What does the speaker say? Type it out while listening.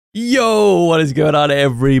Yo, what is going on,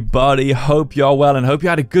 everybody? Hope you're well and hope you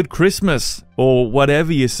had a good Christmas or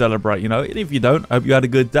whatever you celebrate, and if you don't, hope you had a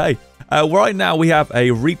good day. Right now we have a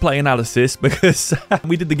replay analysis because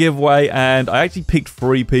we did the giveaway and I actually picked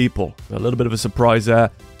 3 people. A little bit of a surprise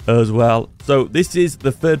there as well. So this is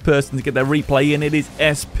the third person to get their replay in. It is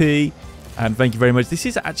SP, and thank you very much. This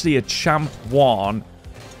is actually a Champ 1,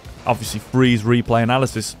 obviously freeze replay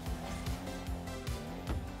analysis.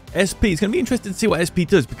 SP, it's going to be interesting to see what SP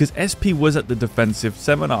does because SP was at the defensive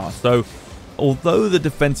seminar. So although the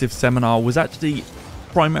defensive seminar was actually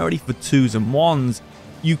primarily for 2s and 1s,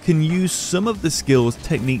 you can use some of the skills,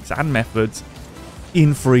 techniques and methods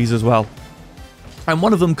in freeze as well. And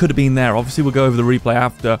one of them could have been there. Obviously we'll go over the replay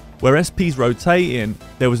after. Where SP's rotating,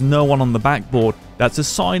 there was no one on the backboard. That's a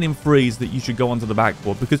sign in freeze that you should go onto the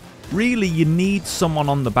backboard because really you need someone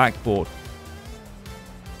on the backboard.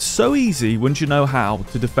 So easy once you know how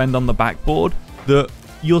to defend on the backboard that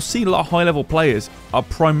you'll see a lot of high level players are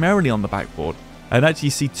primarily on the backboard, and actually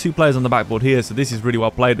you see 2 players on the backboard here, so this is really well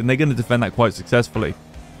played and they're going to defend that quite successfully.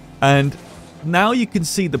 And now you can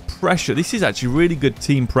see the pressure. This is actually really good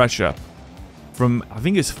team pressure from, I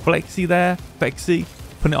think it's Fexy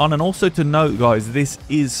putting it on. And also to note, guys, this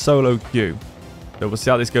is solo queue, so we'll see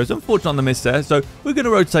how this goes. Unfortunately on the miss there, so we're going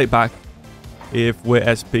to rotate back if we're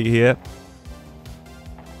SP here.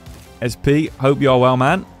 SP, hope you are well,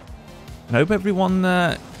 man. And hope everyone,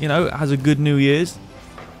 has a good New Year's.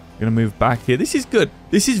 Gonna move back here. This is good.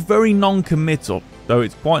 This is very non-committal, so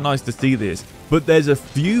it's quite nice to see this. But there's a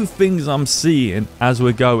few things I'm seeing as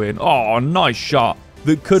we're going. Oh, nice shot.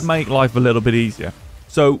 That could make life a little bit easier.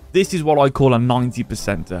 So this is what I call a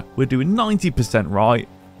 90%er. We're doing 90% right.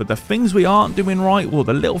 But the things we aren't doing right, well,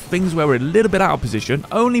 the little things where we're a little bit out of position,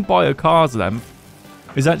 only by a car's length,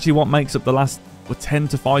 is actually what makes up the last 10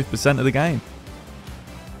 to 5% of the game.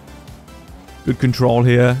 Good control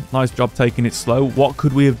here. Nice job taking it slow. What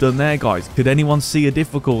could we have done there, guys? Could anyone see a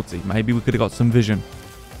difficulty? Maybe we could have got some vision.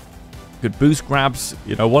 Good boost grabs.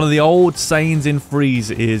 One of the old sayings in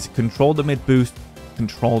freeze is control the mid boost,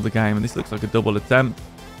 control the game. And this looks like a double attempt.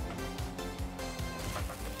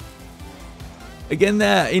 Again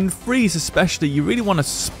there, in freeze especially, you really want to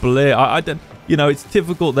split. I don't, it's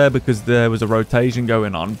difficult there because there was a rotation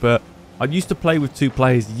going on, but I used to play with 2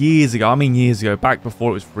 players years ago. I mean years ago, back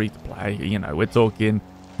before it was free to play. We're talking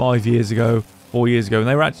 5 years ago, 4 years ago. And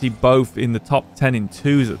they were actually both in the top 10 in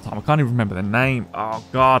 2s at the time. I can't even remember the name. Oh,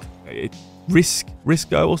 God.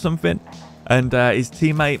 Risco or something. And his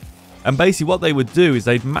teammate. And basically what they would do is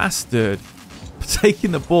they'd mastered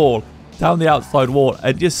taking the ball down the outside wall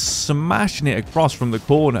and just smashing it across from the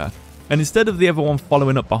corner. And instead of the other one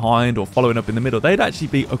following up behind or following up in the middle, they'd actually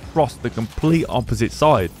be across the complete opposite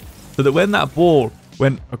side. So that when that ball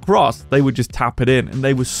went across, they would just tap it in. And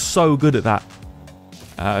they were so good at that.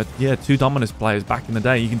 2 Dominus players back in the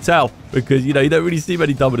day. You can tell because, you don't really see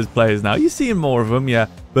many Dominus players now. You're seeing more of them, yeah.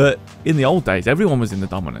 But in the old days, everyone was in the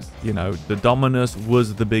Dominus. The Dominus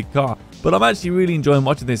was the big car. But I'm actually really enjoying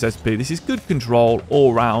watching this SP. This is good control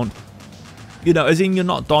all round. As in you're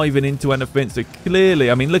not diving into anything. So clearly,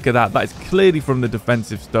 I mean, look at that. That is clearly from the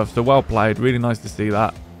defensive stuff. So well played. Really nice to see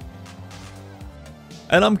that.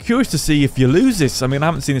 And I'm curious to see if you lose this. I mean, I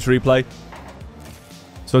haven't seen this replay,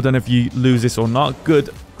 so I don't know if you lose this or not. Good,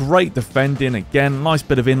 great defending. Again, nice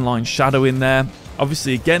bit of inline shadow in there.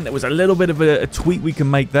 Obviously, again, there was a little bit of a tweak we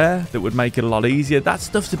can make there that would make it a lot easier. That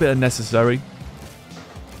stuff's a bit unnecessary.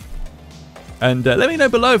 And let me know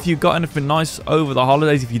below if you got anything nice over the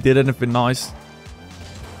holidays, if you did anything nice.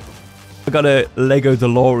 I got a Lego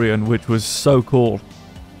DeLorean, which was so cool.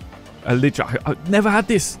 I've never had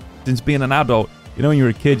this since being an adult. When you're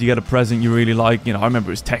a kid, you get a present you really like. I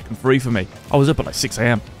remember it was Tekken 3 for me. I was up at like 6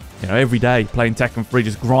 AM, every day playing Tekken 3,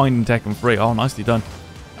 just grinding Tekken 3. Oh, nicely done.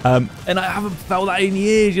 And I haven't felt that in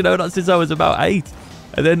years, not since I was about 8.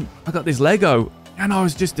 And then I got this Lego, and I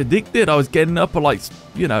was just addicted. I was getting up at like,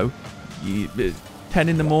 10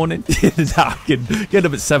 in the morning. I can get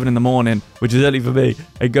up at 7 in the morning, which is early for me,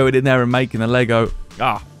 and going in there and making a Lego.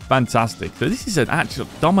 Ah, fantastic. So this is an actual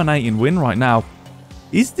dominating win right now.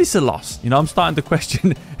 Is this a loss? I'm starting to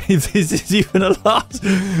question if this is even a loss.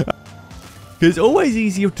 It's always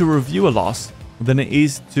easier to review a loss than it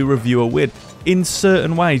is to review a win. In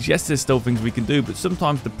certain ways, yes, there's still things we can do, but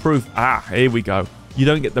sometimes the proof, here we go. You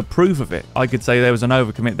don't get the proof of it. I could say there was an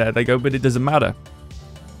overcommit there, they go, but it doesn't matter.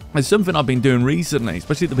 It's something I've been doing recently,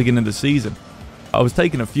 especially at the beginning of the season. I was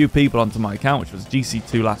taking a few people onto my account, which was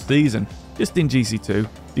GC2 last season, just in GC2.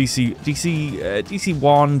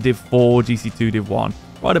 GC1, Div 4, GC2, Div 1,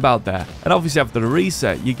 right about there. And obviously after the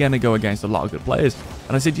reset, you're going to go against a lot of good players.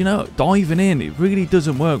 And I said, you know, diving in, it really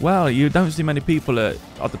doesn't work well. You don't see many people at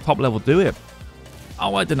the top level do it.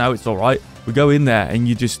 Oh, I don't know, it's all right. We go in there and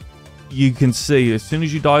you can see as soon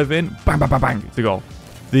as you dive in, bang, bang, bang, bang, it's a goal.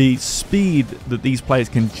 The speed that these players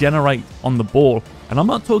can generate on the ball. And I'm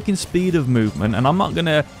not talking speed of movement. And I'm not going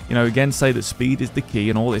to, you know, again say that speed is the key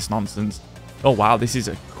and all this nonsense. Oh, wow, this is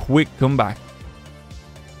a quick comeback.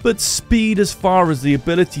 But speed as far as the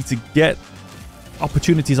ability to get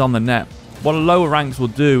opportunities on the net. What lower ranks will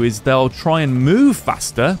do is they'll try and move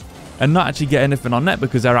faster and not actually get anything on net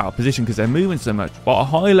because they're out of position because they're moving so much. What a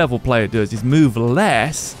high level player does is move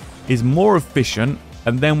less, is more efficient,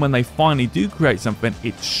 and then when they finally do create something,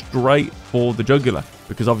 it's straight for the jugular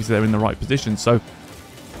because obviously they're in the right position. So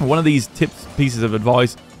one of these pieces of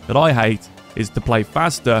advice that I hate is to play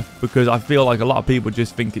faster, because I feel like a lot of people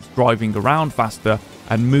just think it's driving around faster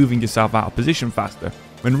and moving yourself out of position faster.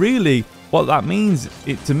 When really what that means,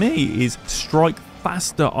 to me, is strike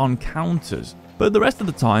faster on counters. But the rest of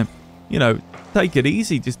the time, you know, take it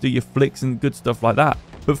easy, just do your flicks and good stuff like that.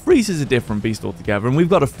 But Freeze is a different beast altogether, and we've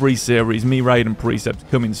got a free series, me, Raid, and Preceps,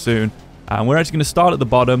 coming soon. And we're actually going to start at the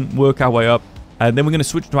bottom, work our way up, and then we're going to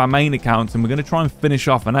switch to our main account, and we're going to try and finish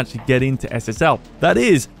off and actually get into SSL. That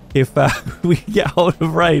is, if we get hold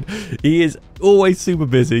of Raid. He is always super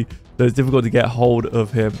busy, so it's difficult to get hold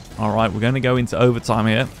of him. All right, we're going to go into overtime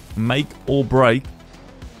here. Make or break.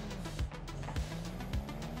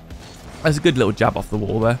 That's a good little jab off the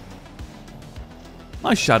wall there.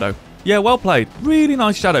 Nice shadow. Yeah, well played. Really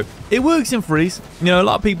nice shadow. It works in Freeze. You know, a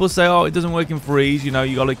lot of people say, oh, it doesn't work in Freeze. You know,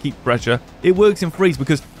 you got to keep pressure. It works in Freeze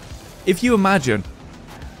because if you imagine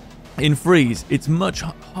in Freeze, it's much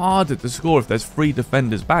harder to score if there's 3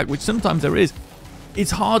 defenders back, which sometimes there is.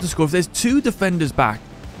 It's hard to score if there's 2 defenders back.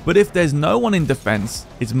 But if there's no one in defense,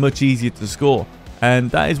 it's much easier to score.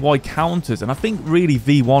 And that is why counters, and I think really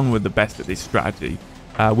V1 were the best at this strategy,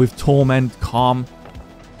 with Torment, Calm,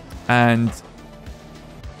 and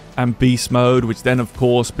Beast Mode, which then of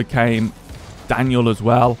course became Daniel as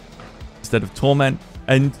well instead of Torment.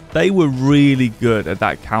 And they were really good at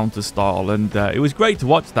that counter style, and it was great to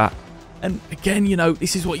watch that. And again, you know,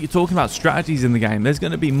 this is what you're talking about, strategies in the game. There's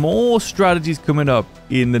going to be more strategies coming up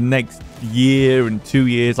in the next year and 2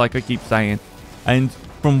 years, like I keep saying. And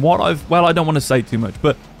from what I don't want to say too much,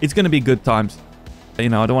 but it's going to be good times. You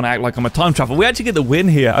know, I don't want to act like I'm a time traveler. We actually get the win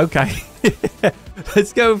here. Okay.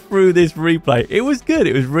 Let's go through this replay. It was good.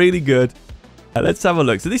 It was really good. Let's have a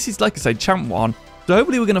look. So this is, like I say, Champ 1. So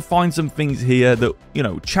hopefully we're going to find some things here that, you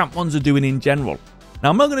know, Champ 1s are doing in general.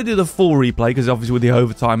 Now, I'm not going to do the full replay because obviously with the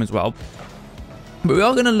overtime as well. But we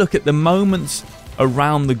are going to look at the moments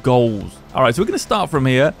around the goals. All right, so we're going to start from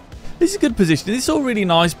here. This is good positioning. This is all really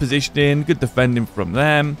nice positioning. Good defending from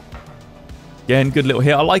them. Again, good little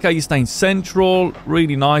hit. I like how you're staying central.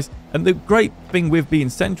 Really nice. And the great thing with being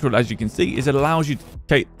central, as you can see, is it allows you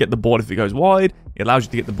to get the ball if it goes wide. It allows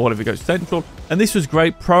you to get the ball if it goes central. And this was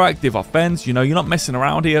great. Proactive offense. You know, you're not messing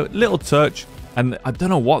around here. Little touch. And I don't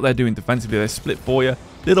know what they're doing defensively. They split for you.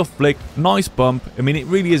 Little flick. Nice bump. I mean, it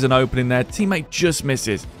really is an opening there. Teammate just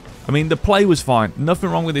misses. I mean, the play was fine. Nothing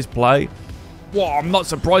wrong with this play. Wow, I'm not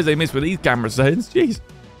surprised they missed with these camera settings. Jeez.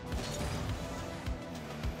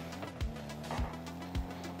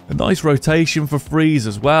 A nice rotation for Freeze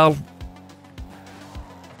as well.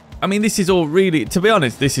 I mean, this is all really, to be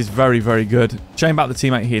honest, this is very, very good. Shame about the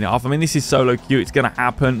teammate hitting it off. I mean, this is solo queue. It's going to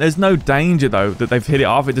happen. There's no danger, though, that they've hit it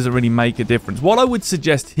off. It doesn't really make a difference. What I would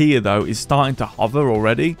suggest here, though, is starting to hover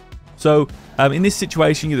already. So, in this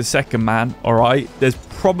situation, you're the second man, all right? There's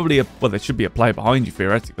probably well, there should be a player behind you,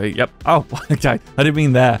 theoretically. Yep. Oh, okay. I didn't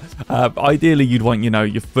mean there. Ideally, you'd want, you know,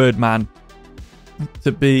 your third man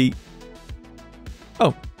to be...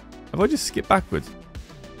 Oh, have I just skipped backwards?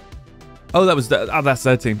 Oh, that's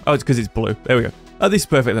their team. Oh, it's because it's blue. There we go. Oh, this is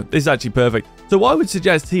perfect then. This is actually perfect. So what I would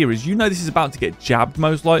suggest here is, you know, this is about to get jabbed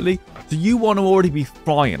most likely. So you want to already be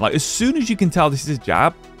flying. Like, as soon as you can tell this is a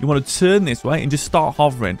jab, you want to turn this way and just start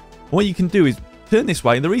hovering. What you can do is turn this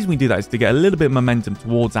way. And the reason we do that is to get a little bit of momentum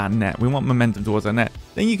towards our net. We want momentum towards our net.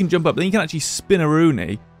 Then you can jump up. Then you can actually spin a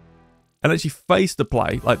Rooney and actually face the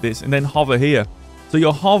play like this and then hover here. So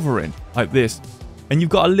you're hovering like this. And you've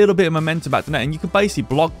got a little bit of momentum back to net. And you can basically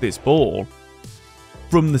block this ball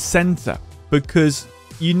from the center, because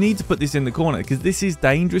you need to put this in the corner, because this is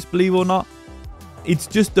dangerous, believe it or not. It's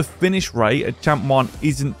just the finish rate at Champ 1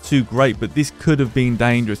 isn't too great, but this could have been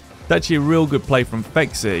dangerous. It's actually a real good play from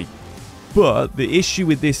Fexy. But the issue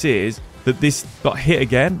with this is that this got hit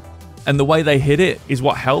again. And the way they hit it is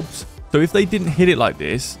what helps. So if they didn't hit it like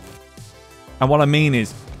this, and what I mean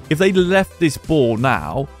is, if they left this ball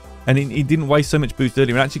now, and he didn't waste so much boost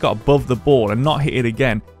earlier and actually got above the ball and not hit it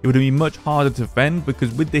again, it would have been much harder to defend,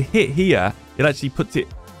 because with the hit here, it actually puts it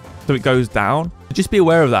so it goes down. Just be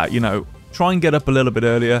aware of that, you know. Try and get up a little bit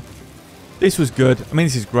earlier. This was good. I mean,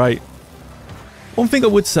 this is great. One thing I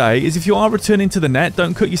would say is if you are returning to the net,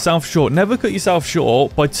 don't cut yourself short. Never cut yourself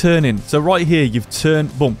short by turning. So right here, you've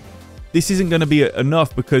turned, boom. This isn't going to be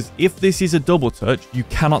enough, because if this is a double touch, you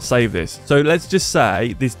cannot save this. So let's just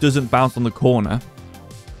say this doesn't bounce on the corner.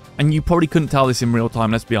 And you probably couldn't tell this in real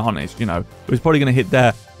time, let's be honest, you know. It was probably going to hit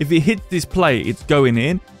there. If it hits this plate, it's going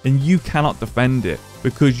in, and you cannot defend it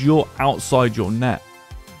because you're outside your net.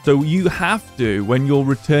 So you have to, when you're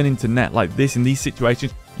returning to net like this, in these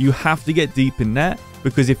situations, you have to get deep in net,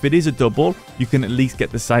 because if it is a double, you can at least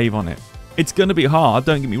get the save on it. It's going to be hard,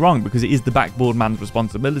 don't get me wrong, because it is the backboard man's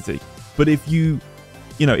responsibility. But if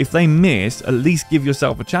if they miss, at least give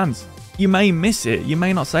yourself a chance. You may miss it, you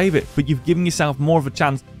may not save it, but you've given yourself more of a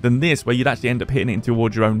chance than this, where you'd actually end up hitting it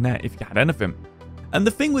towards your own net if you had anything. And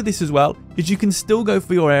the thing with this as well is you can still go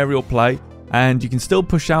for your aerial play, and you can still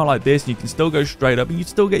push out like this, and you can still go straight up, and you'd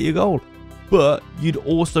still get your goal. But you'd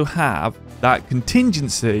also have that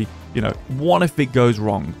contingency, you know, what if it goes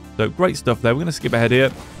wrong? So great stuff there. We're going to skip ahead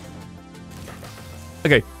here.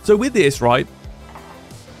 Okay, so with this, right,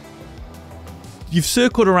 you've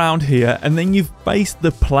circled around here, and then you've based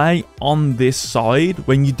the play on this side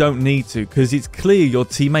when you don't need to, because it's clear your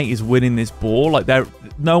teammate is winning this ball. Like,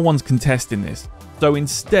 no one's contesting this. So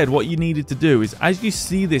instead, what you needed to do is, as you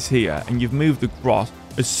see this here and you've moved across,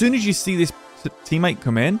 as soon as you see this teammate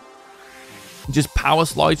come in, just power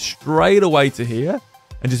slide straight away to here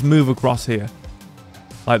and just move across here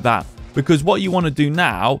like that. Because what you want to do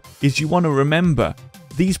now is you want to remember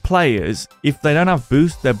these players, if they don't have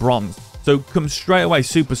boost, they're bronze. So come straight away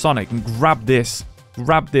supersonic and grab this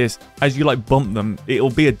as you like bump them.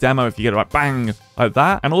 It'll be a demo if you get it right, bang, like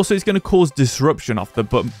that. And also it's going to cause disruption off the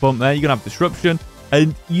bump there. You're going to have disruption,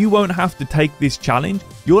 and you won't have to take this challenge.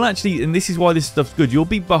 You'll actually, and this is why this stuff's good, you'll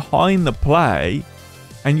be behind the play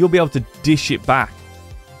and you'll be able to dish it back,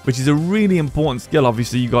 which is a really important skill.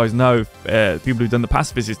 Obviously, you guys know, people who've done the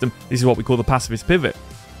pacifist system, this is what we call the pacifist pivot,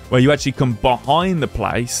 where you actually come behind the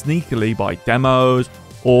play sneakily by demos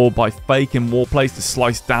or by faking wall plays to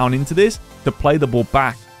slice down into this to play the ball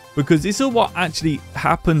back. Because this is what actually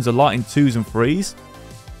happens a lot in 2s and 3s.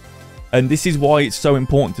 And this is why it's so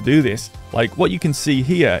important to do this. Like, what you can see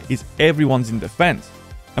here is everyone's in defense.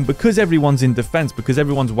 And because everyone's in defense, because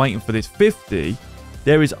everyone's waiting for this 50,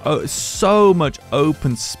 there is so much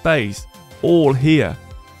open space all here.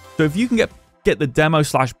 So if you can get the demo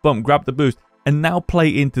 / bump, grab the boost, and now play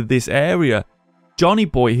into this area, Johnny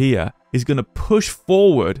Boy here is going to push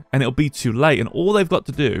forward, and it'll be too late. And all they've got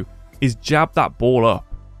to do is jab that ball up.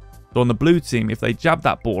 So on the blue team, if they jab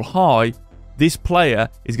that ball high, this player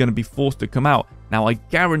is going to be forced to come out. Now, I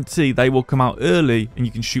guarantee they will come out early and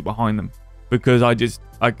you can shoot behind them, because I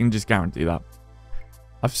can just guarantee that.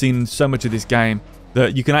 I've seen so much of this game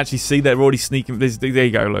that you can actually see they're already sneaking. There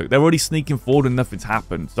you go, look. They're already sneaking forward and nothing's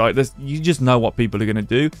happened. So you just know what people are going to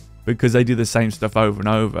do, because they do the same stuff over and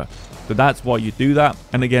over. So that's why you do that.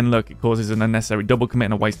 And again, look, it causes an unnecessary double commit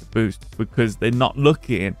and a waste of boost, because they're not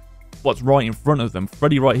looking what's right in front of them.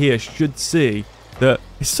 Freddy right here should see that.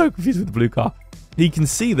 He's so confused with the blue car. He can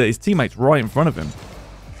see that his teammate's right in front of him,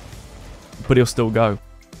 but he'll still go.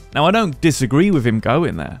 Now, I don't disagree with him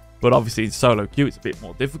going there, but obviously in solo queue it's a bit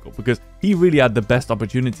more difficult, because he really had the best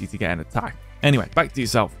opportunity to get an attack. Anyway, back to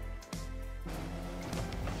yourself.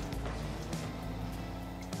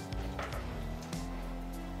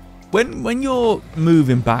 When you're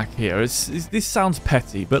moving back here, this sounds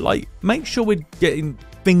petty, but like, make sure we're getting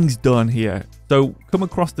things done here. So come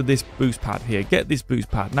across to this boost pad here, get this boost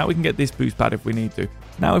pad. Now we can get this boost pad if we need to.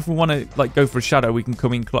 Now if we want to like go for a shadow, we can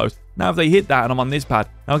come in close. Now if they hit that and I'm on this pad,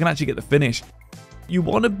 now I can actually get the finish. You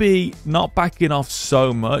want to be not backing off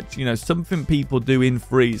so much. You know, something people do in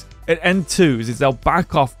 3s and 2s is they'll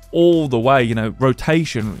back off all the way. You know,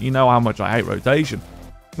 rotation. You know how much I hate rotation.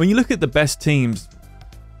 When you look at the best teams,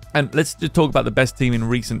 and let's just talk about the best team in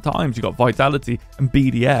recent times. You've got Vitality and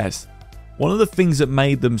BDS. One of the things that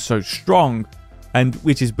made them so strong, and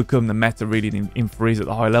which has become the meta really in 3s at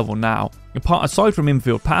the high level now, aside from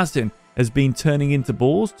infield passing, has been turning into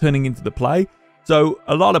balls, turning into the play. So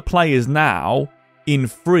a lot of players now in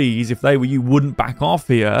 3s, if they were you, wouldn't back off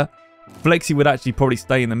here. Flexi would actually probably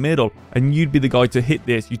stay in the middle, and you'd be the guy to hit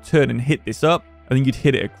this. You turn and hit this up, and then you'd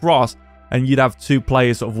hit it across, and you'd have 2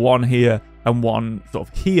 players, sort of one here and one sort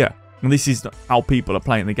of here. And this is how people are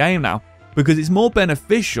playing the game now, because it's more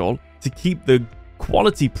beneficial to keep the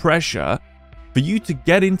quality pressure For you to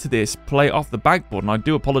get into this, play it off the backboard, and I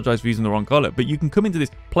do apologize for using the wrong color, but you can come into this,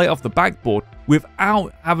 play it off the backboard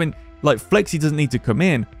without having, like, Flexi doesn't need to come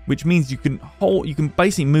in, which means you can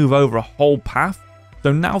basically move over a whole path.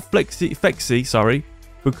 So now Flexi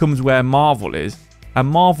becomes where Marvel is, and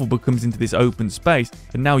Marvel becomes into this open space,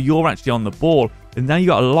 and now you're actually on the ball, and now you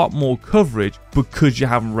got a lot more coverage because you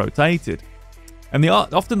haven't rotated. And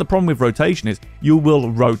often the problem with rotation is you will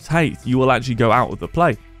rotate, you will actually go out of the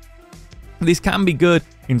play. This can be good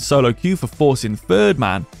in solo queue for forcing third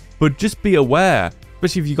man, but just be aware,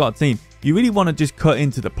 especially if you've got a team, you really want to just cut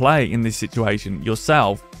into the play in this situation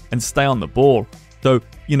yourself and stay on the ball. So,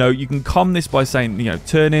 you know, you can calm this by saying, you know,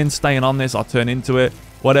 turn in, staying on this, I'll turn into it,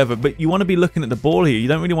 whatever. But you want to be looking at the ball here. You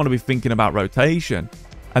don't really want to be thinking about rotation.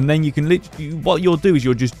 And then you can literally, what you'll do is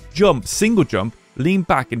you'll just jump, single jump, lean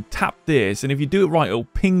back and tap this. And if you do it right, it'll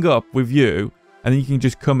ping up with you. And then you can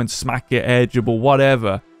just come and smack it, air dribble,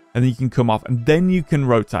 whatever. And then you can come off and then you can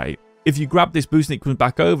rotate. If you grab this boost and it comes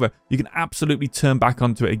back over, you can absolutely turn back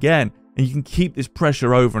onto it again. And you can keep this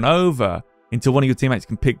pressure over and over until one of your teammates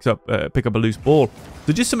can pick up a loose ball.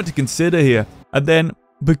 So just something to consider here. And then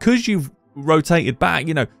because you've rotated back,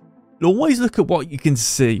 you know, always look at what you can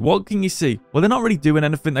see. What can you see? Well, they're not really doing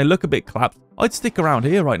anything. They look a bit collapsed. I'd stick around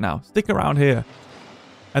here right now. Stick around here.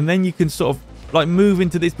 And then you can sort of like move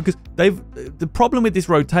into this, because the problem with this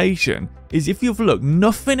rotation is if you've looked,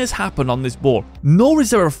 nothing has happened on this ball, nor is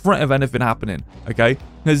there a threat of anything happening. Okay,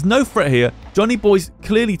 there's no threat here. Johnny Boy's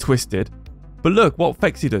clearly twisted, but look what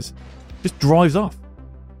Fexi does, just drives off.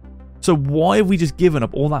 So why have we just given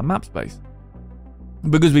up all that map space?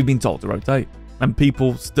 Because we've been told to rotate, and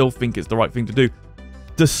people still think it's the right thing to do,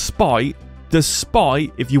 despite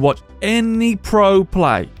if you watch any pro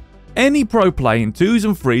play in 2s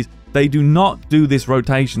and 3s, they do not do this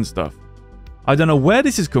rotation stuff. I don't know where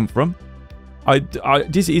this has come from.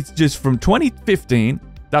 It's just from 2015.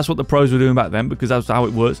 That's what the pros were doing back then, because that's how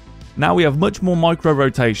it was. Now we have much more micro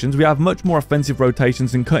rotations. We have much more offensive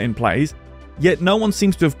rotations and cutting plays. Yet no one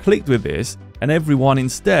seems to have clicked with this, and everyone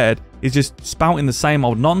instead is just spouting the same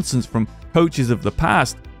old nonsense from coaches of the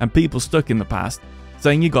past and people stuck in the past,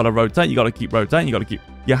 saying you got to rotate, you got to keep rotating,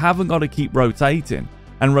 you haven't got to keep rotating.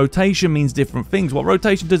 And rotation means different things. What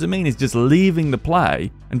rotation doesn't mean is just leaving the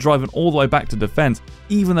play and driving all the way back to defense,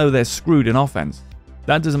 even though they're screwed in offense.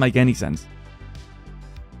 That doesn't make any sense.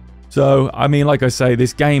 So, I mean, like I say,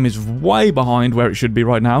 this game is way behind where it should be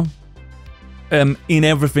right now. In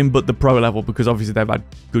everything but the pro level, because obviously they've had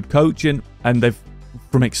good coaching and they've,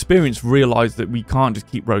 from experience, realized that we can't just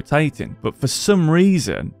keep rotating. But for some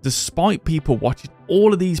reason, despite people watching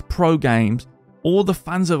all of these pro games, all the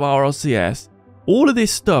fans of RLCS, all of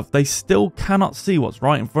this stuff, they still cannot see what's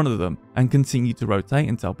right in front of them and continue to rotate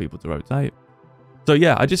and tell people to rotate. So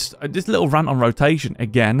yeah, just a little rant on rotation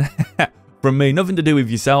again from me. Nothing to do with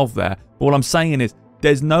yourself there. But what I'm saying is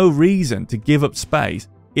there's no reason to give up space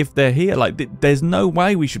if they're here. Like, there's no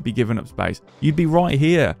way we should be giving up space. You'd be right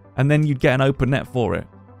here and then you'd get an open net for it.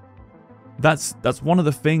 That's one of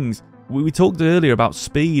the things. We talked earlier about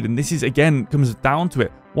speed, and this is, again, comes down to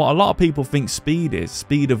it. What a lot of people think speed is,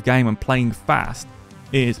 speed of game and playing fast,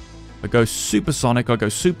 is I go supersonic, I go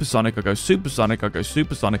supersonic, I go supersonic, I go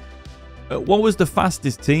supersonic. What was the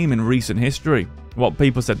fastest team in recent history? What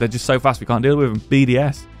people said, they're just so fast we can't deal with them.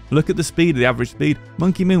 BDS. Look at the speed, the average speed.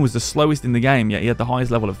 Monkey Moon was the slowest in the game, yet he had the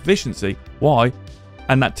highest level of efficiency. Why?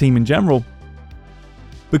 And that team in general.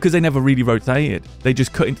 Because they never really rotated. They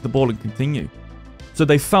just cut into the ball and continue. So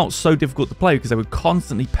they felt so difficult to play because they were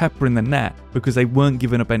constantly peppering the net because they weren't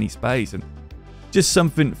giving up any space. And just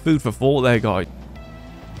something, food for thought there, guys.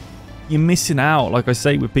 You're missing out, like I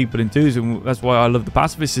say, with people in 2s, and that's why I love the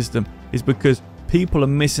pacifist system, is because people are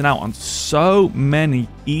missing out on so many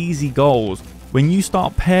easy goals. When you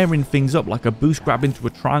start pairing things up, like a boost grab into a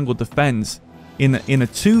triangle defense in a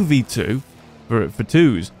 2v2 for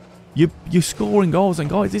 2s, you're scoring goals. And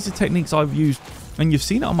guys, these are techniques I've used, and you've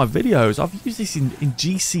seen it on my videos. I've used this in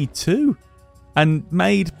GC2 and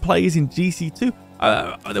made plays in GC2.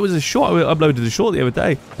 There was a short, I uploaded a short the other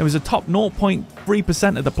day. It was a top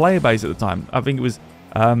 0.3% of the player base at the time. I think it was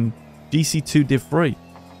GC2 Div 3.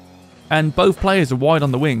 And both players are wide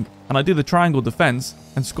on the wing, and I do the triangle defense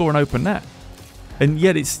and score an open net. And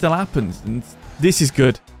yet it still happens, and this is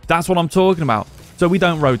good. That's what I'm talking about. So we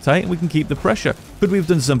don't rotate and we can keep the pressure. Could we have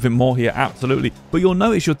done something more here? Absolutely. But you'll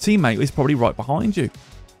notice your teammate is probably right behind you.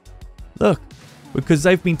 Look, because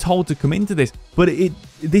they've been told to come into this. But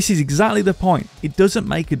this is exactly the point. It doesn't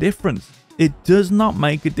make a difference. It does not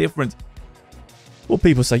make a difference. Well,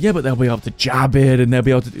 people say, yeah, but they'll be able to jab it and they'll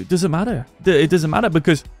be able to do it. Doesn't matter. It doesn't matter,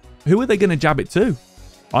 because who are they going to jab it to?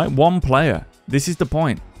 Right? One player. This is the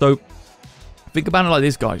point. So Think about it like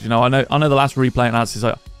this, guys. You know, I know the last replay analysis,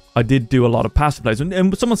 I did do a lot of passing plays.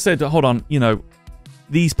 And someone said, hold on, you know,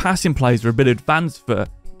 these passing plays are a bit advanced for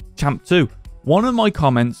Champ 2. One of my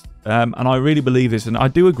comments, and I really believe this, and I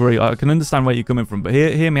do agree, I can understand where you're coming from, but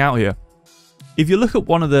hear me out here. If you look at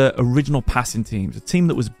one of the original passing teams, a team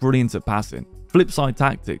that was brilliant at passing, Flipside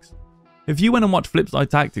Tactics. If you went and watched Flipside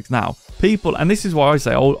Tactics now, people, and this is why I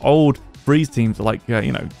say old Freeze teams are like,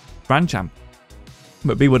 you know, Grand Champ.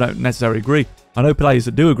 But people don't necessarily agree. I know players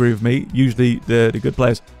that do agree with me, usually the good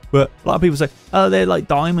players. But a lot of people say, oh, they're like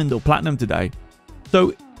Diamond or Platinum today.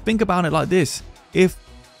 So think about it like this. If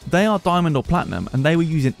they are Diamond or Platinum and they were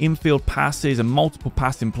using infield passes and multiple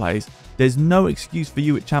passing plays, there's no excuse for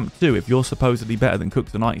you at Champ 2 if you're supposedly better than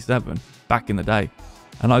Cooks 97 back in the day.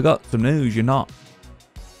 And I got some news, you're not.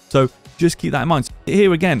 So just keep that in mind. So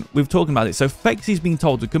here again, we've talking about it. So Fexy's been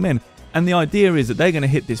told to come in, and the idea is that they're going to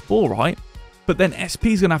hit this ball, right? But then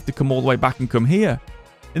SP's going to have to come all the way back and come here.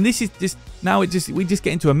 And this is just, now we just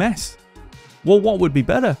get into a mess. Well, what would be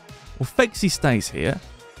better? Well, Fexy stays here.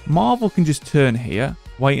 Marvel can just turn here,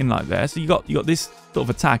 waiting like there. So you got this sort of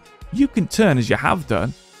attack. You can turn as you have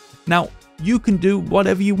done. Now, you can do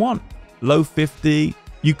whatever you want. Low 50.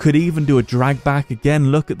 You could even do a drag back.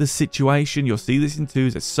 Again, look at the situation. You'll see this in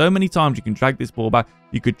twos. There's so many times you can drag this ball back.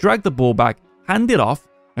 You could drag the ball back, hand it off.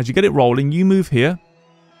 As you get it rolling, you move here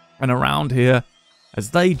and around here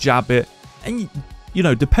as they jab it. And, you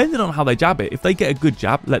know, depending on how they jab it, if they get a good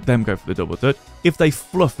jab, let them go for the double touch. If they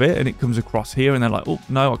fluff it and it comes across here and they're like, oh,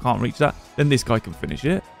 no, I can't reach that, then this guy can finish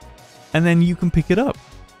it. And then you can pick it up.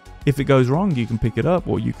 If it goes wrong, you can pick it up,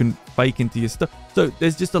 or you can fake into your stuff. So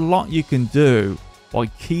there's just a lot you can do by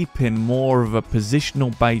keeping more of a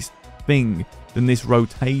positional based thing than this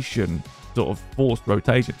rotation, sort of forced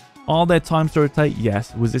rotation. Are there times to rotate?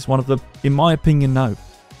 Yes. Was this one of them? In my opinion, no,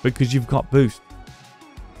 because you've got boost.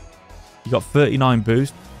 You got 39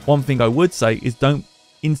 boost. One thing I would say is don't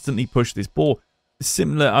instantly push this ball.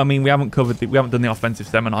 Similar, I mean, we haven't done the offensive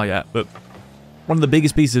seminar yet, but one of the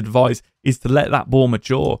biggest pieces of advice is to let that ball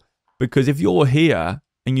mature. Because if you're here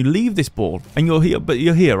and you leave this ball and you're here, but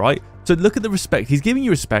you're here, right? So look at the respect. He's giving you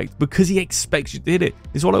respect because he expects you to hit it.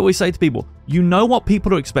 It's what I always say to people. You know what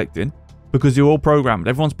people are expecting because you're all programmed.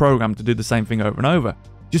 Everyone's programmed to do the same thing over and over.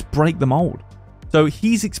 Just break the mold. So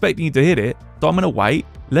he's expecting you to hit it. So I'm going to wait,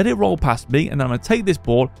 let it roll past me, and then I'm going to take this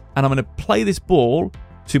ball and I'm going to play this ball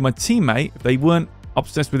to my teammate if they weren't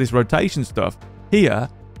obsessed with this rotation stuff here.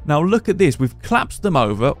 Now look at this. We've collapsed them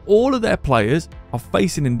over. All of their players are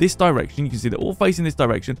facing in this direction. You can see they're all facing this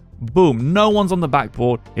direction. Boom. No one's on the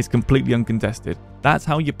backboard. It's completely uncontested. That's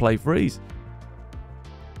how you play freeze.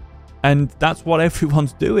 And that's what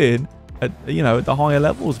everyone's doing at, you know, at the higher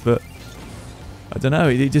levels. But I don't know.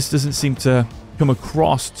 It just doesn't seem to come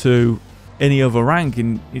across to any other rank.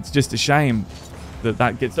 And it's just a shame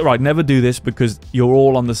that gets... All right, never do this because you're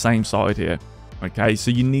all on the same side here. Okay, so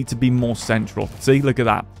you need to be more central. See, look at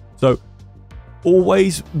that. So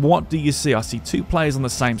always, what do you see? I see two players on the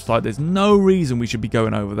same side. There's no reason we should be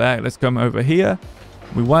going over there. Let's come over here.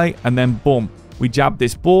 We wait, and then boom. We jab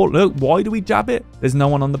this ball. Look, why do we jab it? There's no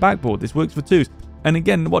one on the backboard. This works for twos. And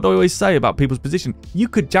again, what do I always say about people's position? You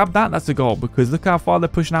could jab that. That's a goal because look how far they're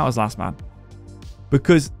pushing out as last man.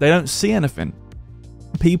 Because they don't see anything.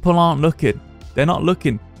 People aren't looking. They're not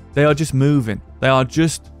looking. They are just moving. They are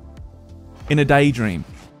just in a daydream.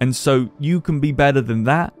 And so you can be better than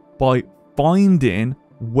that by finding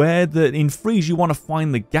where in freeze you want to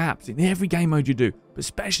find the gaps in every game mode you do, but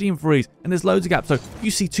especially in freeze. And there's loads of gaps. So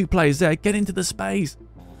you see two players there, get into the space.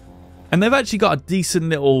 And they've actually got a decent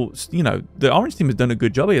little, you know, the orange team has done a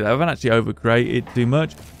good job here. They haven't actually overcreated too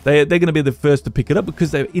much. They're going to be the first to pick it up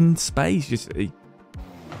because they're in space, you see.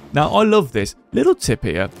 Now, I love this. Little tip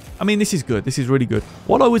here. I mean, this is good. This is really good.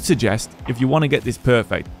 What I would suggest, if you want to get this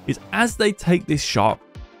perfect, is as they take this shot,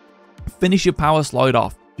 finish your power slide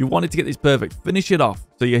off. If you wanted to get this perfect, finish it off.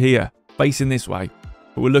 So you're here, facing this way.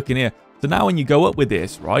 But we're looking here. So now when you go up with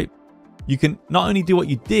this, right, you can not only do what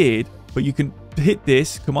you did, but you can hit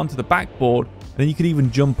this, come onto the backboard, and then you can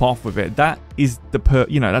even jump off with it. That is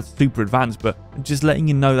you know, that's super advanced, but just letting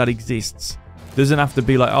you know that exists. Doesn't have to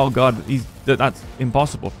be like, oh god, that's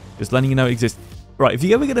impossible. Just letting you know it exists. Right, if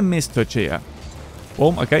you ever get a missed touch here,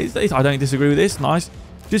 well, okay, I don't disagree with this. Nice.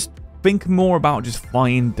 Just think more about just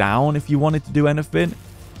flying down if you wanted to do anything,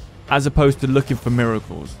 as opposed to looking for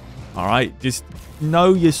miracles. All right, just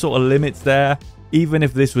know your sort of limits there. Even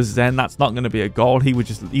if this was Zen, that's not going to be a goal. He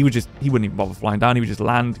wouldn't even bother flying down. He would just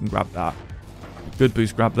land and grab that. Good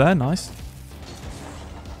boost grab there. Nice.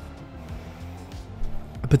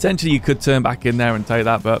 Potentially you could turn back in there and take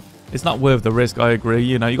that, but it's not worth the risk. I agree.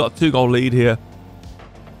 You know, you got a 2-goal lead here.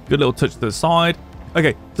 Good little touch to the side.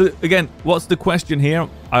 Okay, so again, what's the question here?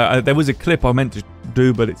 There was a clip I meant to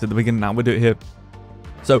do, but it's at the beginning now. We'll do it here.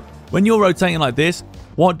 So when you're rotating like this,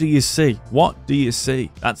 what do you see? What do you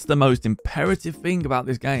see? That's the most imperative thing about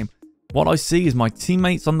this game. What I see is my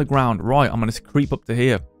teammates on the ground. Right, I'm going to creep up to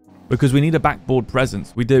here because we need a backboard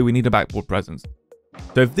presence. We need a backboard presence.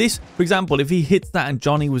 So if this, for example, if he hits that and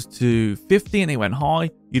Johnny was to 50 and it went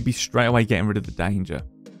high, you'd be straight away getting rid of the danger.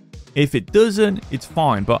 If it doesn't, it's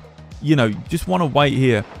fine. But, you know, you just want to wait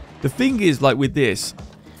here. The thing is, like with this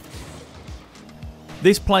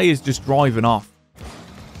play is just driving off.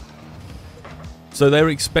 So they're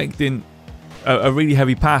expecting a really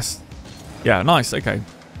heavy pass. Yeah, nice. Okay.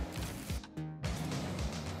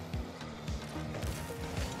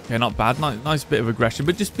 Yeah, not bad. Nice bit of aggression,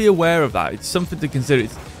 but just be aware of that. It's something to consider.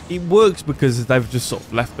 It works because they've just sort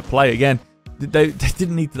of left the play again. They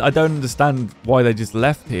didn't need to. I don't understand why they just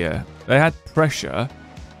left here. They had pressure.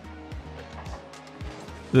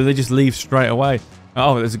 So they just leave straight away.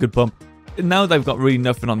 Oh, there's a good bump. Now they've got really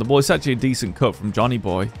nothing on the ball. It's actually a decent cut from Johnny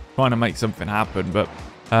Boy, trying to make something happen. But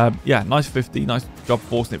yeah, nice 50. Nice job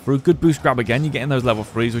forcing it through. Good boost grab again. You're getting those level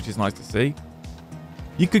 3s, which is nice to see.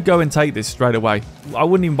 You could go and take this straight away. I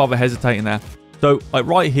wouldn't even bother hesitating there. So, like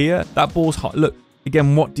right here, that ball's hot. Look,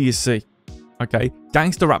 again, what do you see? Okay,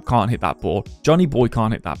 Gangster Rap can't hit that ball. Johnny Boy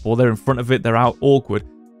can't hit that ball. They're in front of it. They're out. Awkward.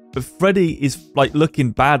 But Freddy is like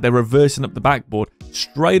looking bad. They're reversing up the backboard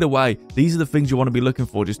straight away. These are the things you want to be looking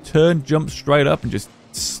for. Just turn, jump straight up and just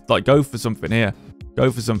like go for something here.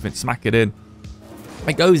 Go for something. Smack it in.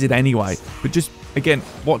 It goes in anyway. But just, again,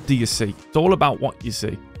 what do you see? It's all about what you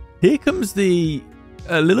see. Here comes a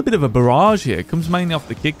little bit of a barrage here. It comes mainly off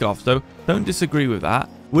the kickoff. So don't disagree with that.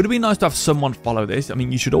 Would it be nice to have someone follow this? I mean,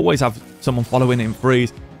 you should always have someone following in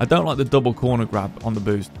freeze. I don't like the double corner grab on the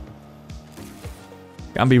boost.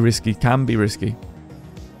 Can be risky. Can be risky.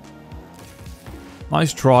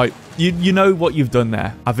 Nice try. You know what you've done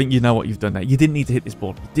there. I think you know what you've done there. You didn't need to hit this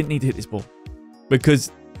ball. You didn't need to hit this ball. Because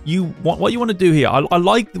what you want to do here, I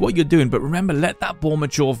like what you're doing, but remember, let that ball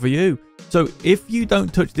mature for you. So if you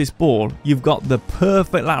don't touch this ball, you've got the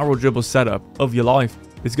perfect lateral dribble setup of your life.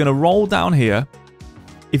 It's going to roll down here.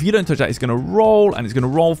 If you don't touch that, it's going to roll and it's going to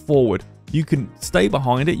roll forward. You can stay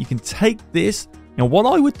behind it. You can take this. Now, what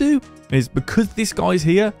I would do is, because this guy's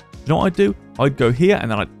here, you know what I'd do? I'd go here and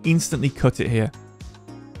then I'd instantly cut it here.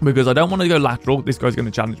 Because I don't want to go lateral. This guy's going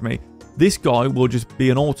to challenge me. This guy will just be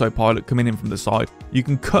an autopilot coming in from the side. You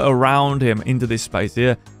can cut around him into this space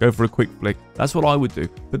here. Go for a quick flick. That's what I would do.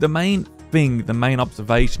 But the main thing, the main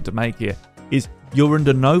observation to make here is you're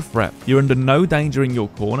under no threat. You're under no danger in your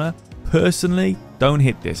corner. Personally, don't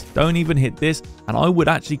hit this. Don't even hit this. And I would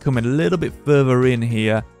actually come in a little bit further in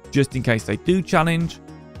here just in case they do challenge.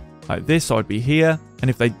 Like this, I'd be here. And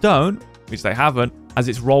if they don't, which they haven't, as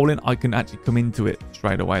it's rolling, I can actually come into it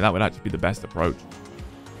straight away. That would actually be the best approach.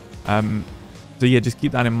 So yeah, just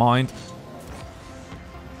keep that in mind.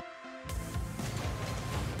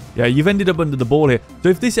 Yeah, you've ended up under the ball here. So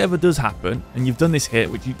if this ever does happen, and you've done this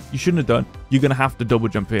hit, which you shouldn't have done, you're going to have to double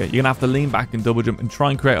jump here. You're going to have to lean back and double jump and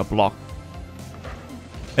try and create a block.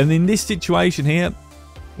 And in this situation here,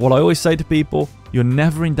 what I always say to people, you're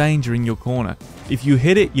never in danger in your corner. If you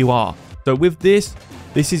hit it, you are. So with this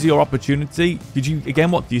is your opportunity. Did you,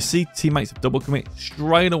 again, what do you see? Teammates have double commit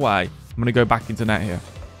straight away. I'm going to go back into net here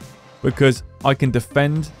because I can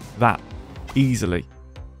defend that easily.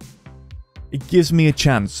 It gives me a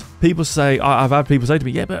chance. People say, I've had people say to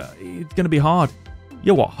me, yeah, but it's going to be hard.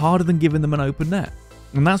 Yeah, what? Harder than giving them an open net?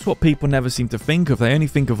 And that's what people never seem to think of. They only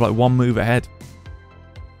think of like one move ahead.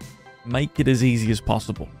 Make it as easy as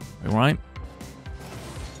possible. All right?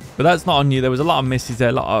 But that's not on you. There was a lot of misses there,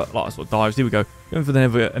 a lot of sort of dives. Here we go. Going for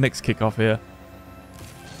the next kickoff here.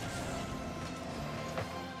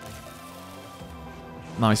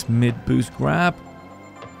 Nice mid boost grab.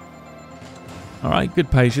 All right,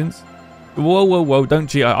 good patience. Whoa, whoa, whoa. Don't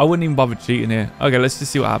cheat. I wouldn't even bother cheating here. Okay, let's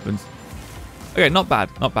just see what happens. Okay, not bad.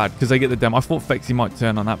 Not bad, because they get the demo. I thought Fexy might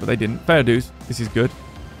turn on that, but they didn't. Fair dues. This is good.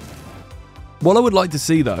 What I would like to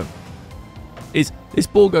see, though, is this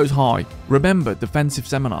ball goes high. Remember, defensive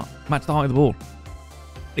seminar. Match the height of the ball.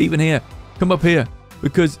 Even here. Come up here.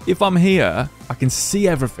 Because if I'm here, I can see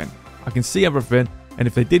everything. I can see everything. And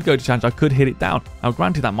if they did go to challenge, I could hit it down. Now,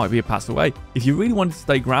 granted, that might be a pass away. If you really wanted to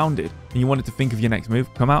stay grounded and you wanted to think of your next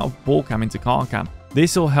move, come out of ball cam into car cam.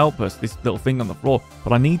 This will help us, this little thing on the floor.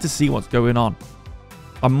 But I need to see what's going on.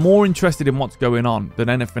 I'm more interested in what's going on than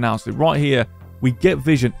anything else. So right here, we get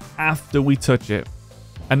vision after we touch it.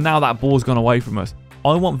 And now that ball's gone away from us.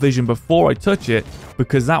 I want vision before I touch it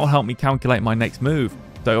because that will help me calculate my next move.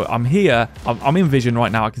 So I'm here. I'm in vision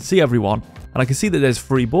right now. I can see everyone. and I can see that there's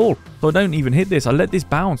free ball. So I don't even hit this. I let this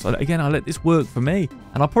bounce. Again, I let this work for me.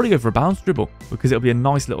 And I'll probably go for a bounce dribble because it'll be a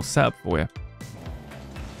nice little setup for you.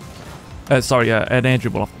 An air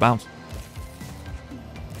dribble off the bounce.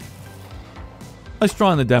 Let's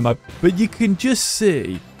try on the demo. But you can just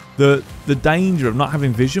see the danger of not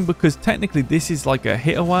having vision, because technically this is like a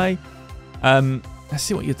hit away. Let's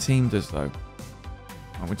see what your team does though.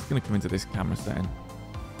 Oh, we're just going to come into this camera setting.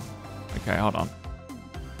 Okay, hold on.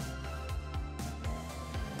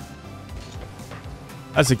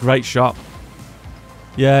 That's a great shot.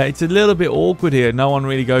 Yeah, it's a little bit awkward here. No one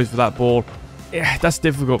really goes for that ball. Yeah, that's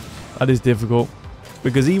difficult. That is difficult.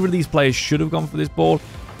 Because either of these players should have gone for this ball.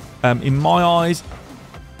 In my eyes,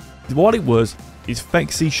 what it was is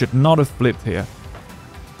Fexy should not have flipped here.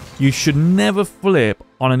 You should never flip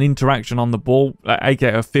on an interaction on the ball,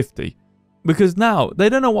 aka a 50. Because now, they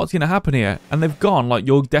don't know what's going to happen here. And they've gone, like,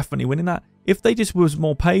 you're definitely winning that. If they just was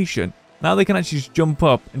more patient, now they can actually just jump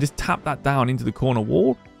up and just tap that down into the corner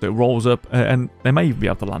wall. So it rolls up, and they may even be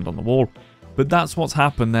able to land on the wall. But that's what's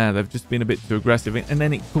happened there. They've just been a bit too aggressive. And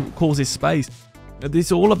then it causes space.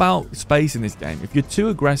 It's all about space in this game. If you're too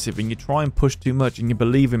aggressive and you try and push too much and you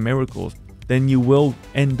believe in miracles, then you will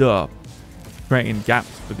end up creating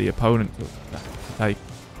gaps for the opponent to take.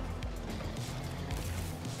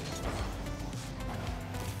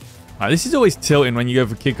 Right, this is always tilting when you go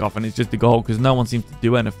for kickoff and it's just a goal because no one seems to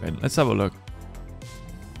do anything. Let's have a look.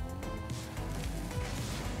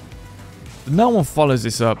 No one follows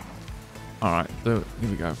this up. Alright, so here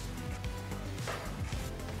we go.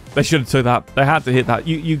 They should have took that. They had to hit that.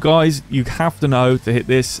 You guys, you have to know to hit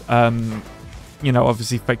this. You know,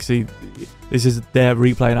 obviously, Fexy, this is their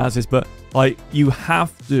replay analysis, but like you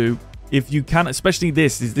have to, if you can, especially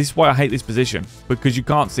this is why I hate this position, because you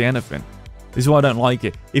can't see anything. This is why I don't like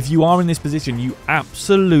it. If you are in this position, you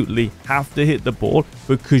absolutely have to hit the ball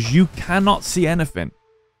because you cannot see anything.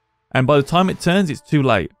 And by the time it turns, it's too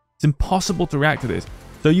late. It's impossible to react to this.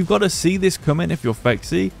 So you've got to see this coming if you're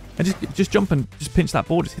Fexy. And just jump and just pinch that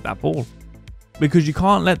ball. Just hit that ball. Because you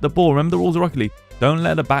can't let the ball. Remember the rules of Rocket League. Don't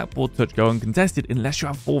let a backboard touch go uncontested unless you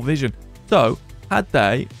have full vision. So, had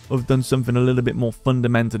they have done something a little bit more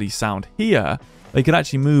fundamentally sound here, they could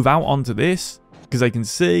actually move out onto this because they can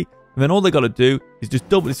see. And then all they got to do is just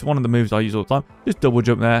double. This is one of the moves I use all the time. Just double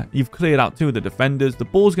jump there. You've cleared out two of the defenders. The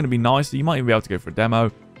ball's going to be nice. So you might even be able to go for a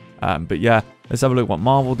demo. But yeah, let's have a look at what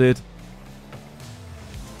Marvel did.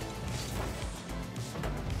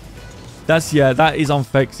 That is on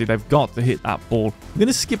Fexy. They've got to hit that ball. I'm going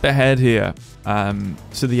to skip ahead here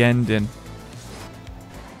to the ending.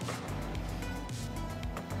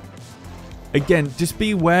 Again, just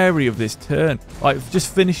be wary of this turn. Like,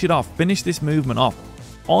 just finish it off. Finish this movement off.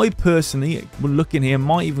 I personally, looking here,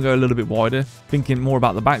 might even go a little bit wider, thinking more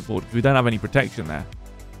about the backboard because we don't have any protection there.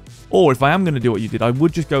 Or if I am going to do what you did, I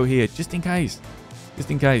would just go here, just in case.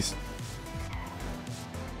 Just in case.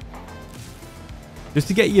 Just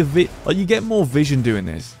to get your you get more vision doing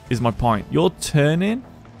this, is my point. You're turning.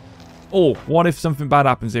 Oh, what if something bad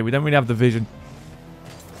happens here? We don't really have the vision.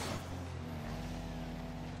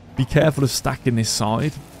 Be careful of stacking this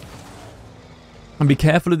side. And be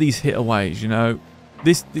careful of these hitaways, you know.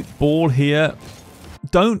 This ball here,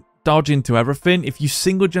 don't dodge into everything. If you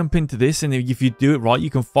single jump into this and if you do it right, you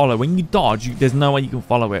can follow. When you dodge, there's no way you can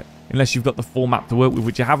follow it unless you've got the full map to work with,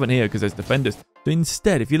 which you haven't here because there's defenders. So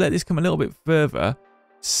instead, if you let this come a little bit further,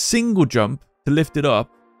 single jump to lift it up,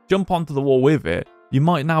 jump onto the wall with it, you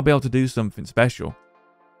might now be able to do something special.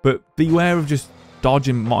 But beware of just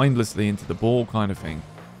dodging mindlessly into the ball kind of thing.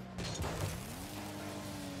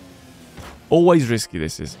 Always risky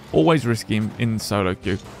this is. Always risky in solo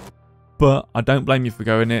queue. But I don't blame you for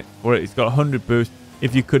going it. Or it's got 100 boost.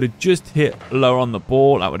 If you could have just hit lower on the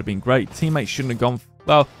ball, that would have been great. Teammates shouldn't have gone.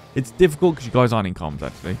 Well, it's difficult because you guys aren't in comms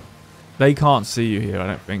actually. They can't see you here, I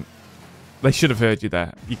don't think. They should have heard you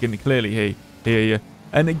there. You can clearly hear you.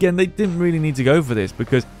 And again, they didn't really need to go for this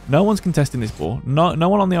because no one's contesting this ball. No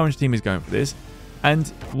one on the orange team is going for this. And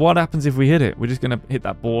what happens if we hit it? We're just going to hit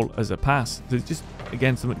that ball as a pass. So it's just,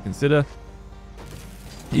 again, something to consider.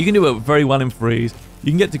 You can do it very well in freeze.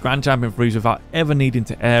 You can get to Grand Champ in freeze without ever needing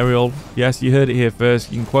to aerial. Yes, you heard it here first.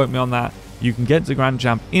 You can quote me on that. You can get to Grand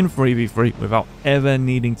Champ in 3v3 without ever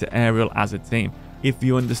needing to aerial as a team if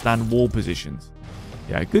you understand wall positions.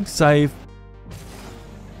 Yeah, good save.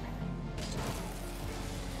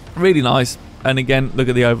 Really nice. And again, look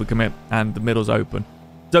at the overcommit and the middle's open.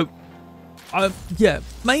 So, yeah,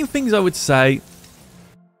 main things I would say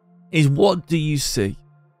is what do you see?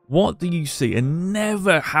 What do you see? And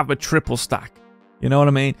never have a triple stack. You know what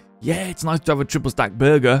I mean? Yeah, it's nice to have a triple stack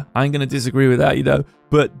burger. I ain't going to disagree with that, you know.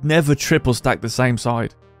 But never triple stack the same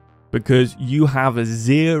side. because you have a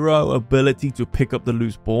zero ability to pick up the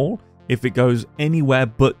loose ball if it goes anywhere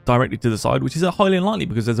but directly to the side, which is highly unlikely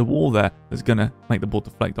because there's a wall there that's going to make the ball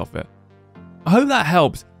deflect off it. I hope that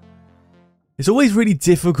helps. It's always really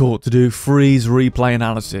difficult to do freeze replay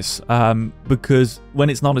analysis because when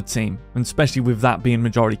it's not a team, and especially with that being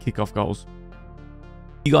majority kickoff goals.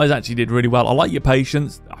 You guys actually did really well. I like your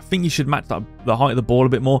patience. I think you should match the height of the ball a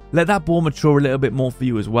bit more. Let that ball mature a little bit more for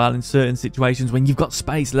you as well in certain situations. When you've got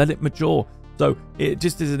space, let it mature. So it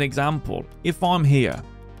just as an example, if I'm here,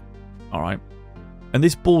 all right, and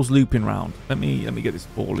this ball's looping round. Let me get this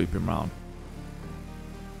ball looping round.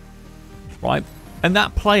 Right? And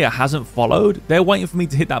that player hasn't followed. They're waiting for me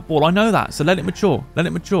to hit that ball. I know that. So let it mature. Let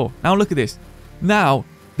it mature. Now look at this. Now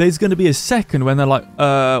there's going to be a second when they're like,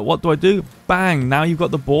 what do I do? Bang. Now you've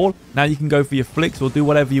got the ball. Now you can go for your flicks or do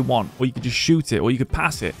whatever you want. Or you could just shoot it or you could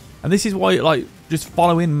pass it. And this is why, like, just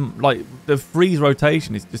following, like, the freeze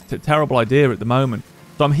rotation is just a terrible idea at the moment.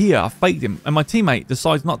 So I'm here. I faked him. And my teammate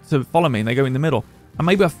decides not to follow me and they go in the middle. And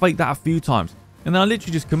maybe I faked that a few times. And then I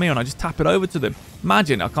literally just come here and I just tap it over to them.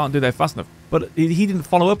 Imagine, I can't do that fast enough. But he didn't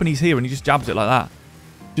follow up and he's here and he just jabs it like that.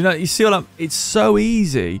 You know, you see what it's so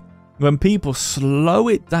easy when people slow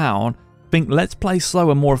it down, think let's play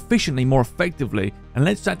slower, more efficiently, more effectively, and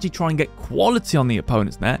let's actually try and get quality on the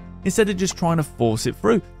opponent's net instead of just trying to force it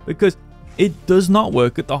through. Because it does not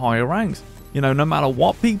work at the higher ranks. You know, no matter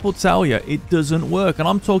what people tell you, it doesn't work. And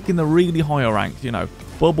I'm talking the really higher ranks, you know,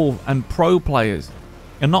 bubble and pro players.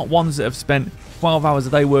 And not ones that have spent 12 hours a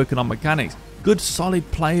day working on mechanics. Good, solid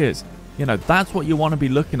players. You know, that's what you want to be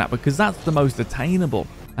looking at because that's the most attainable.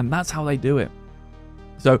 And that's how they do it.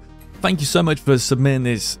 So, thank you so much for submitting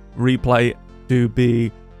this replay to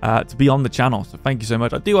be on the channel. So, thank you so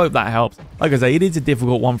much. I do hope that helps. Like I say, it is a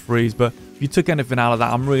difficult one freeze, but if you took anything out of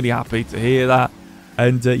that, I'm really happy to hear that.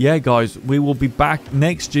 And yeah, guys, we will be back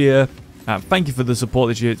next year. Thank you for the support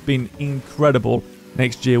this year. It's been incredible.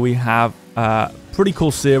 Next year, we have pretty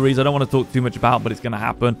cool series I don't want to talk too much about, but it's going to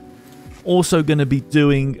happen. Also going to be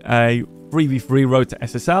doing a 3v3 road to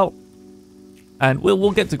SSL, and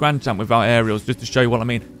we'll get to Grand Champ without aerials, just to show you what I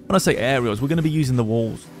mean. When I say aerials, we're going to be using the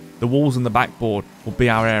walls and the backboard will be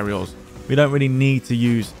our aerials. We don't really need to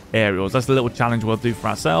use aerials. That's a little challenge we'll do for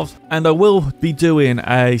ourselves. And I will be doing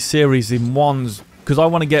a series in ones because I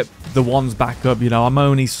want to get the ones back up. You know, I'm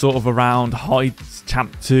only sort of around heights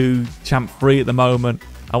champ 2 champ 3 at the moment.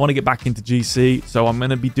 I want to get back into GC, so I'm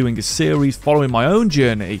going to be doing a series following my own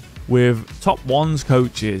journey with top ones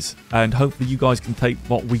coaches, and hopefully you guys can take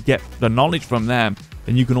what we get, the knowledge from them,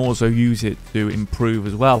 and you can also use it to improve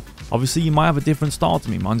as well. Obviously, you might have a different style to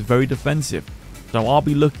me. Mine's very defensive, so I'll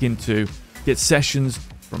be looking to get sessions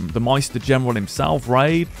from the Meister General himself,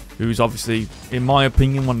 Raid, who's obviously, in my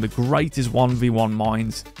opinion, one of the greatest 1v1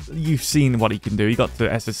 minds. You've seen what he can do. He got to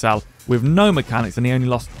SSL with no mechanics, and he only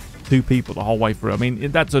lost 2 people the whole way through. I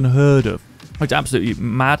mean, that's unheard of. It's absolutely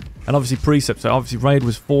mad. And obviously Preceps. So obviously Raid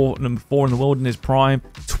was number 4 in the world in his prime.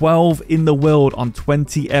 12 in the world on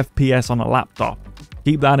 20 FPS on a laptop.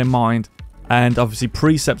 Keep that in mind. And obviously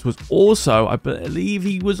Preceps was also, I believe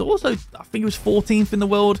he was also, I think he was 14th in the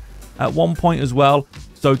world at one point as well.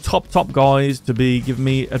 So top guys to be giving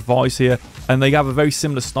me advice here. And they have a very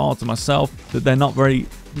similar style to myself, that they're not very,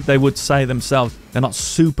 they would say themselves, they're not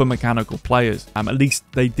super mechanical players. At least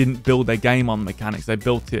they didn't build their game on mechanics. They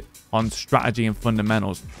built it on strategy and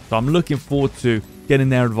fundamentals. So I'm looking forward to getting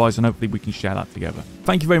their advice, and hopefully we can share that together.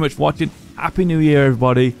 Thank you very much for watching. Happy New Year,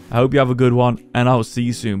 everybody. I hope you have a good one, and I will see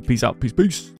you soon. Peace out. Peace.